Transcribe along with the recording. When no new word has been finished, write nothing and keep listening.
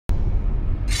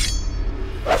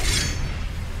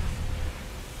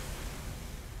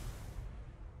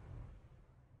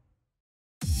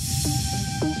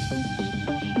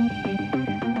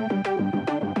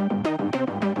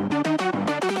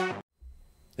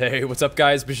Hey, what's up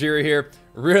guys? Bajheera here.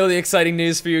 Really exciting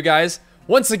news for you guys.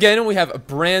 Once again, we have a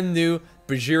brand new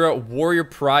Bajheera Warrior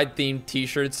Pride themed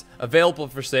t-shirts available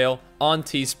for sale on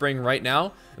Teespring right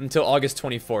now until August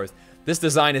 24th. This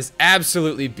design is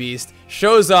absolutely beast,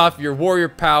 shows off your warrior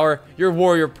power, your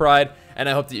warrior pride, and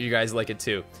I hope that you guys like it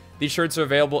too. These shirts are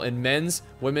available in men's,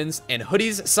 women's, and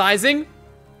hoodies sizing,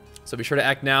 so be sure to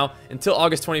act now until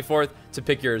August 24th to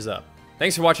pick yours up.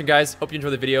 Thanks for watching guys, hope you enjoy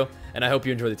the video, and I hope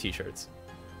you enjoy the t-shirts.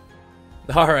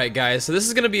 Alright guys, so this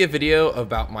is going to be a video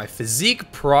about my physique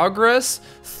progress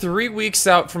 3 weeks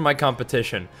out from my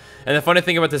competition. And the funny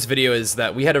thing about this video is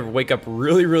that we had to wake up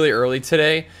really early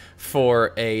today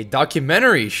for a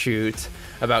documentary shoot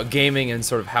about gaming and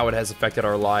sort of how it has affected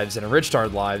our lives and enriched our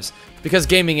lives. Because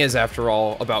gaming is, after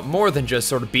all, about more than just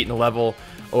sort of beating a level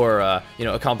or you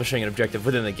know, accomplishing an objective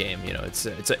within the game. You know,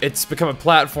 it's become a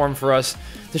platform for us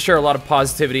to share a lot of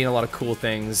positivity and a lot of cool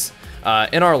things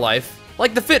in our life.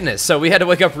 Like the fitness, so we had to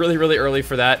wake up really early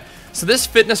for that. So this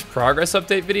fitness progress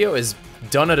update video is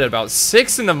done at about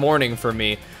 6 in the morning for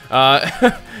me.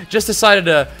 Just decided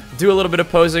to do a little bit of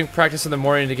posing practice in the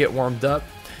morning to get warmed up,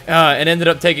 and ended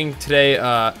up taking today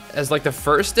as like the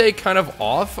first day kind of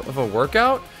off of a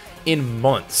workout in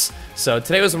months. So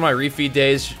today was one of my refeed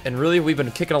days, and really we've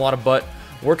been kicking a lot of butt,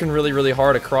 working really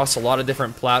hard across a lot of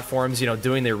different platforms, you know,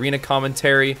 doing the arena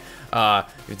commentary.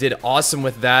 We did awesome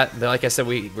with that. Like I said,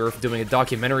 we were doing a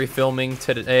documentary filming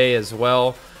today as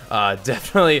well.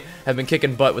 Definitely have been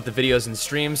kicking butt with the videos and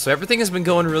streams, so everything has been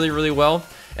going really well,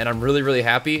 and I'm really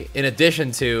happy, in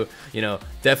addition to, you know,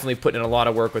 definitely putting in a lot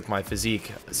of work with my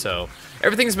physique. So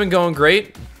everything's been going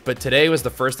great, but today was the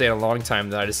first day in a long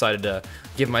time that I decided to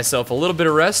give myself a little bit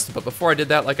of rest. But before I did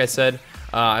that, like I said,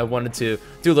 I wanted to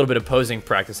do a little bit of posing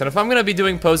practice. And if I'm going to be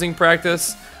doing posing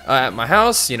practice at my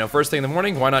house, you know, first thing in the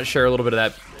morning, why not share a little bit of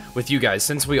that with you guys,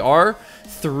 since we are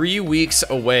 3 weeks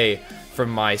away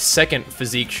from my second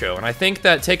physique show. And I think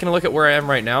that, taking a look at where I am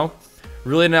right now,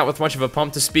 really not with much of a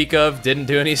pump to speak of, didn't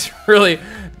do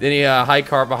any high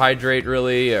carbohydrate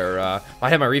really, or I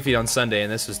had my refeed on Sunday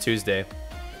and this was Tuesday.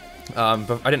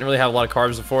 But I didn't really have a lot of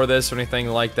carbs before this or anything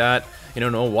like that. You know,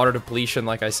 no water depletion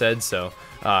like I said, so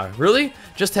really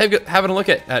just having a look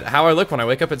at how I look when I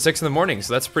wake up at 6 in the morning,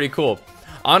 so that's pretty cool.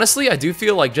 Honestly, I do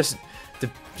feel like just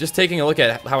taking a look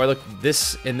at how I look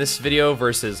in this video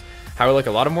versus how I look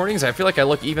a lot of mornings, I feel like I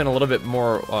look even a little bit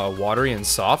more watery and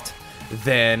soft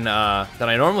than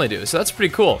I normally do. So that's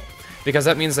pretty cool, because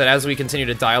that means that as we continue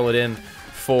to dial it in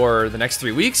for the next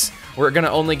 3 weeks, we're gonna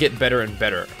only get better and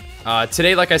better.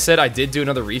 Today, like I said, I did do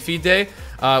another refeed day.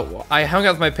 I hung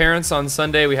out with my parents on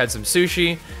Sunday. We had some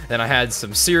sushi, then I had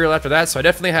some cereal after that, so I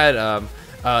definitely had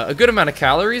a good amount of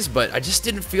calories, but I just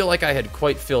didn't feel like I had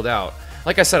quite filled out.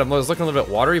 Like I said, I was looking a little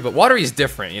bit watery, but watery is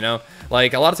different, you know?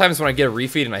 Like, a lot of times when I get a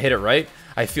refeed and I hit it right,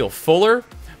 I feel fuller,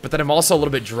 but then I'm also a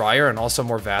little bit drier and also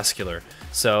more vascular.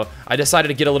 So I decided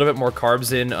to get a little bit more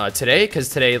carbs in today, because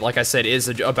today, like I said, is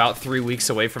about 3 weeks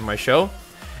away from my show.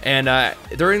 And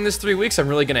during this 3 weeks, I'm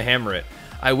really going to hammer it.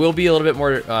 I will be a little bit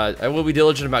more, I will be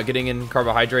diligent about getting in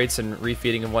carbohydrates and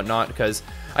refeeding and whatnot, because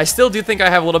I still do think I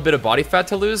have a little bit of body fat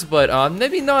to lose, but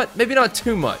maybe not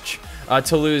too much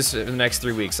to lose in the next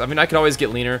 3 weeks. I mean, I could always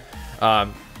get leaner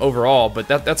overall, but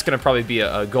that's going to probably be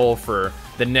a goal for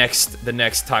the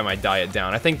next time I diet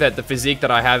down. I think that the physique that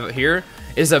I have here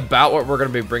is about what we're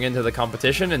going to be bringing to the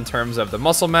competition in terms of the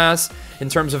muscle mass, in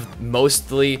terms of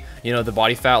mostly, you know, the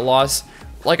body fat loss.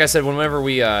 Like I said, whenever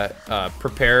we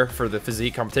prepare for the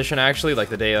physique competition, actually, like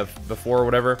the day before or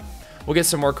whatever, we'll get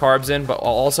some more carbs in, but I'll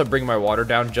also bring my water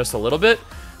down just a little bit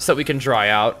so that we can dry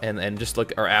out and just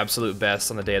look our absolute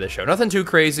best on the day of the show. Nothing too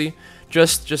crazy,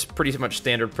 just pretty much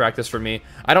standard practice for me.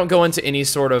 I don't go into any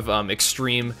sort of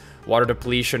extreme water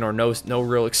depletion, or no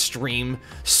real extreme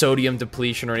sodium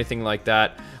depletion or anything like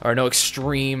that, or no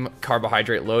extreme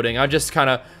carbohydrate loading. I just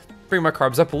kind of bring my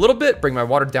carbs up a little bit, bring my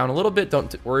water down a little bit,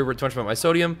 don't worry too much about my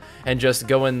sodium, and just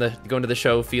go into the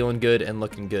show feeling good and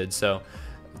looking good. So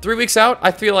 3 weeks out,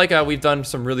 I feel like we've done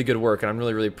some really good work, and I'm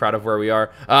really proud of where we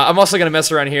are. I'm also gonna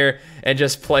mess around here and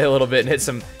just play a little bit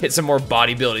and hit some more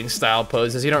bodybuilding style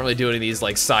poses. You don't really do any of these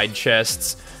like side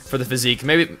chests for the physique.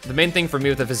 Maybe the main thing for me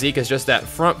with the physique is just that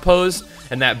front pose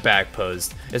and that back pose.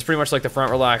 It's pretty much like the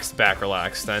front relaxed, back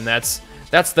relaxed, and that's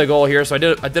the goal here. So I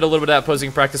did a little bit of that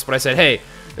posing practice, but I said, hey,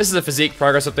 this is a physique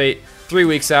progress update 3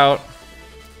 weeks out.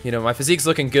 You know, my physique's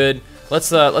looking good. Let's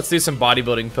do some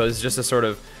bodybuilding poses just to sort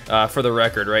of for the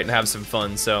record, right, and have some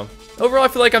fun. So overall, I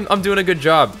feel like I'm doing a good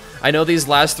job. I know these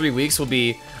last 3 weeks will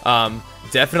be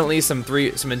definitely some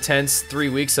intense 3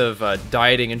 weeks of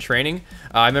dieting and training.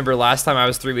 I remember last time I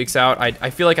was 3 weeks out, I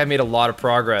feel like I made a lot of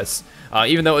progress.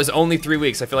 Even though it was only 3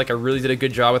 weeks, I feel like I really did a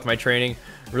good job with my training,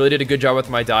 really did a good job with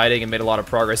my dieting, and made a lot of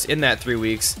progress in that 3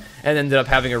 weeks, and ended up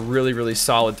having a really, really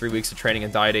solid 3 weeks of training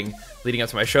and dieting leading up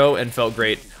to my show, and felt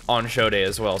great on show day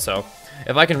as well. So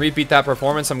if I can repeat that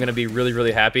performance, I'm going to be really,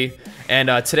 really happy.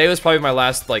 And today was probably my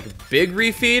last, like, big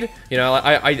refeed. You know,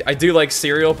 I do like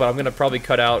cereal, but I'm going to probably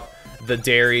cut out the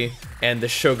dairy and the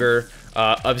sugar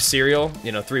of cereal,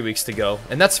 you know, 3 weeks to go.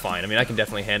 And that's fine. I mean, I can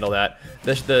definitely handle that.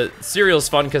 The cereal's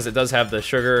fun because it does have the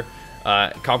sugar,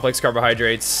 complex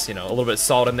carbohydrates, you know, a little bit of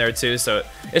salt in there too. So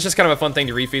it's just kind of a fun thing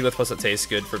to refeed with, plus it tastes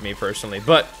good for me personally.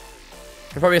 But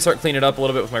I'm probably going to start cleaning it up a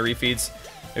little bit with my refeeds.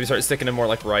 Maybe start sticking to more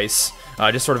like rice.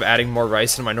 Just sort of adding more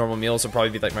rice into my normal meals will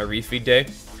probably be like my refeed day.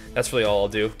 That's really all I'll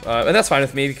do. And that's fine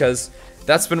with me because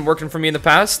that's been working for me in the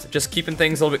past. Just keeping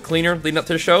things a little bit cleaner leading up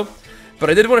to the show. But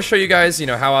I did want to show you guys, you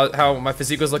know, how my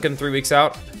physique was looking 3 weeks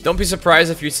out. Don't be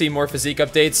surprised if you see more physique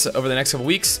updates over the next couple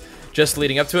weeks, just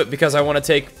leading up to it, because I want to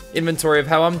take inventory of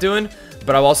how I'm doing.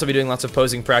 But I'll also be doing lots of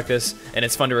posing practice, and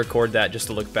it's fun to record that just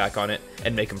to look back on it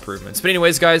and make improvements. But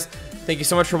anyways, guys, thank you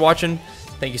so much for watching.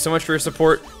 Thank you so much for your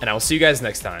support, and I will see you guys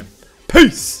next time.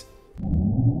 Peace!